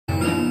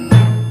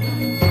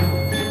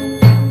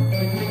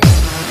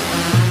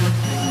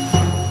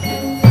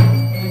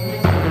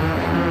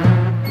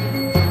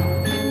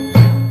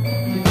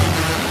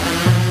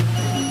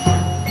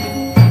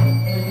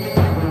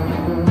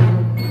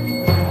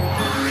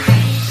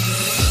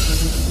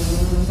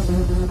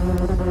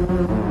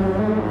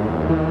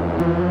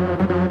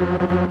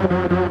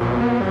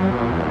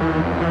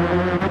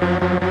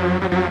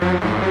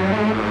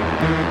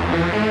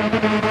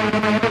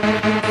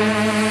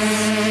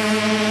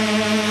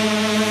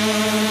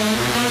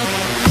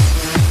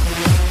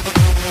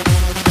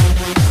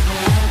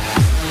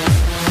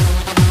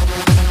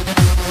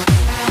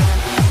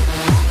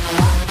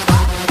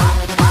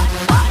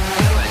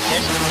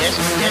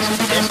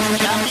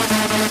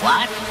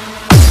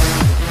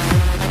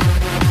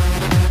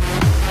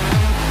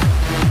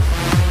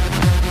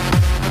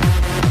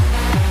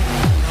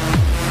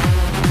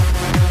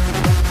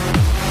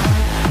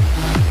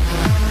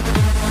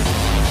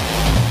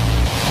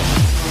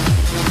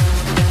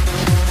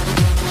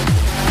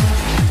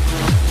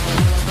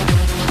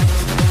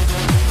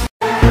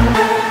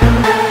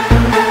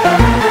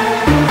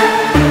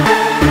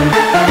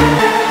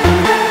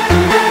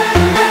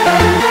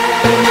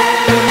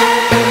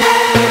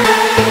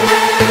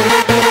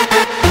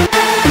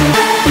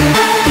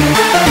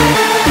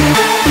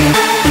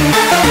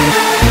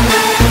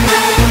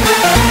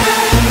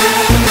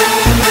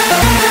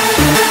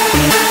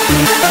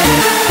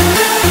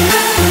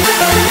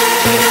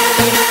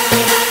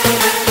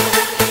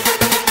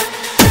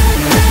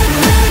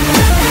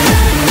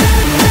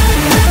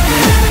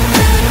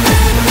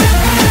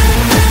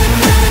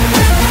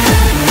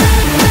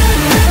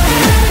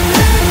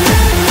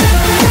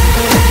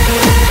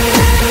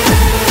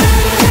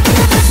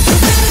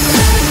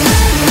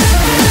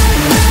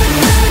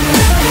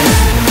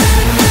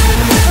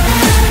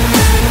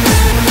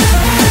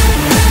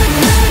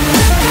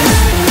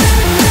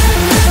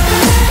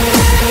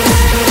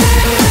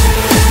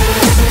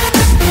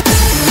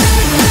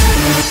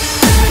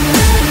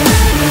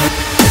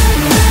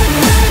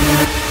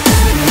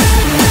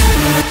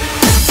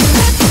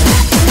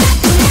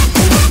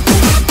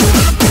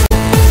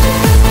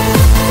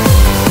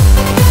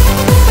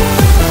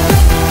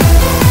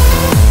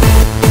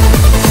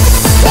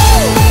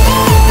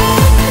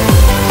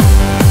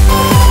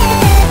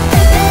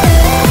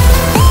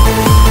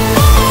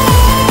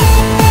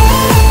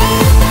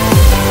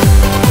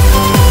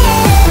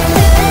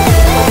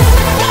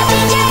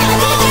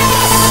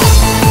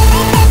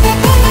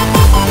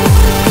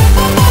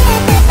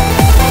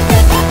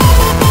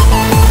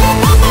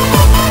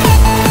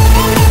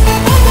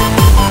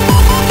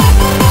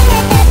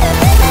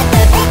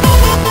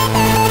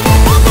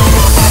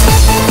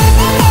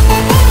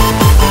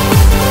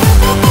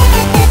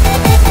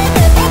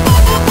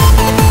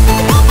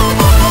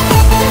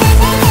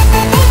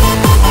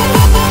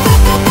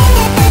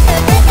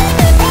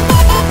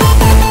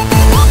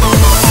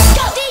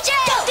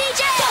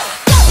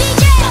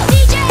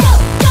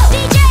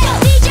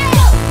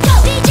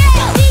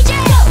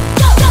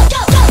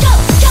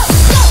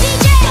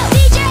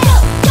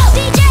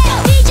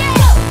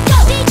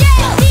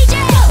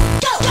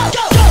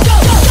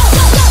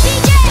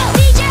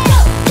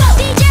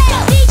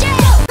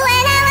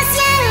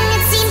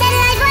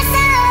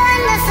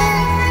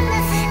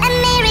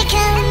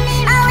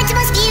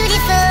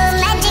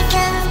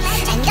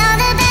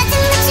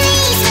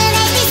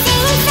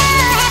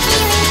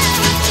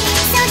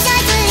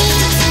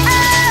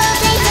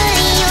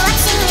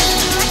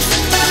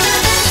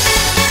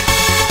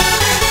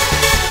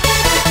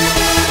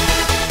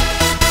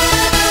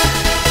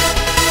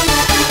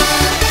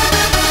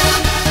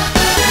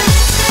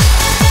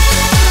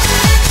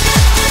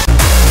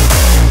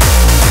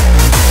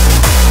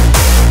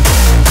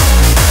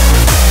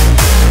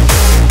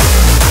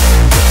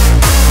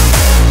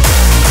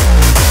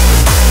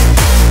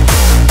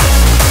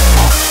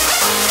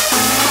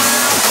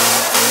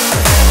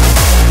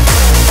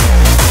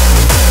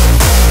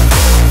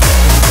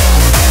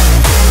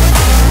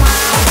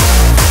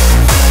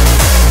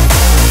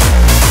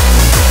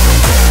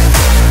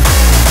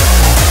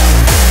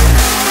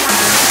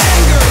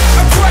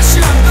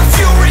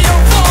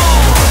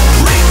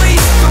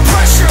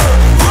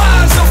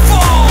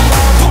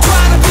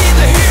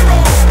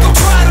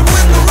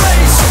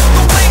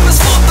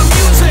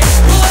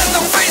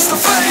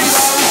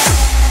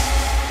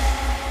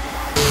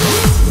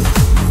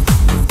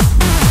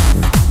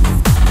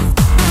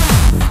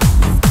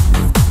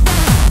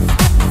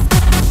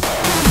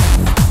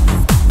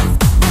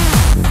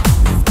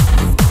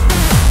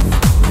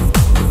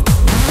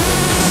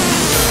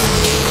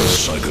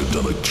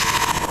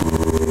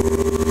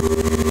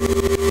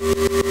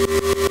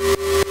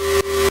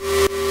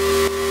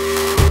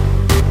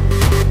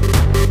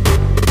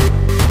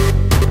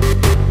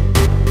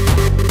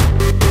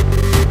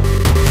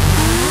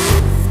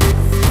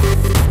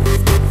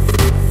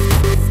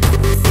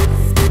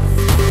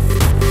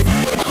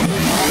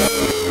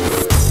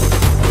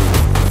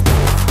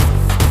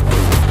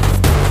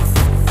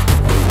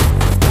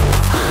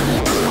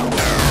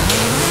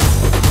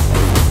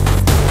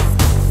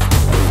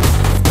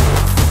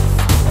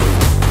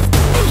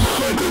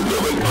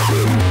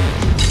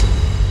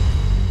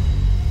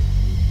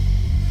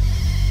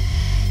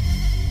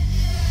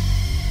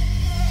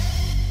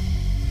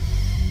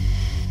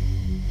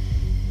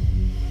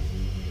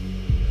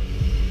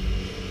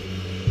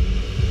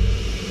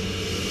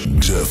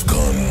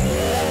Defcon.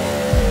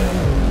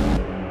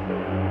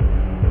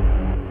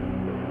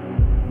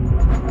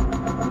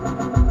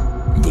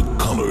 The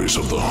colors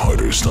of the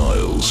harder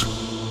styles.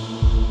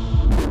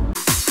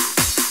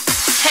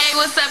 Hey,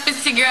 what's up?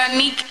 It's your girl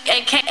Neek,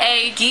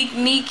 aka Geek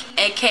Neek,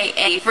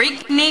 aka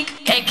Freak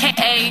Neek,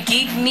 aka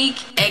Geek Neek,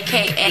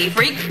 aka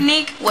Freak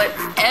Neek,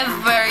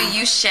 whatever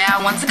you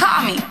shall want to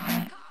call me.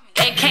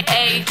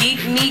 AKA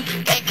Geek Neek,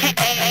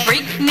 AKA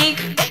Freak Neek,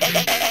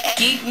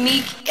 Geek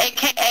Neek,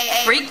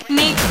 AKA Freak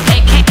Neek,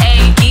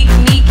 AKA Geek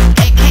Neek,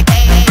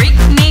 AKA Freak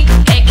Neek,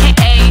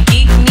 AKA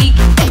Geek Neek,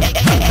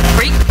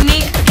 Freak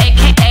Neek,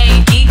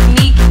 AKA Geek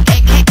Neek,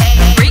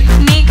 AKA Freak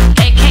Neek,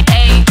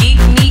 AKA Geek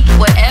Neek,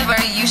 whatever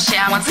you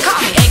shall want to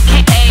call me.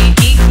 AKA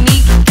Geek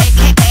Neek,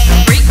 AKA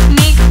Freak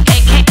Neek,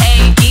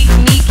 AKA Geek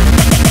Neek,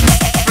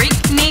 Freak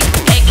Neek,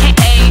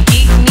 AKA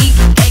Geek Neek,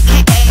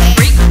 AKA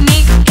Freak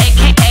Neek,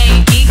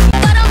 AKA Geek.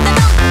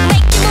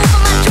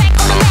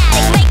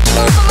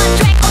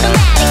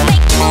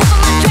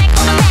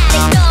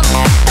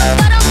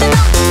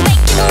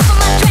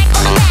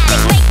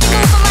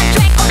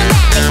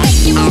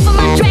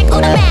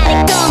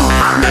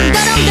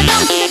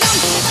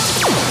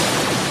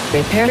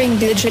 Repairing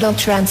digital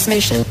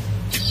transmission.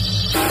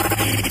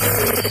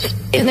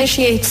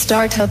 Initiate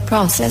startup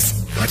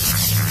process.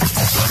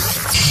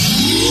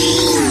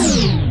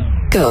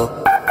 Go.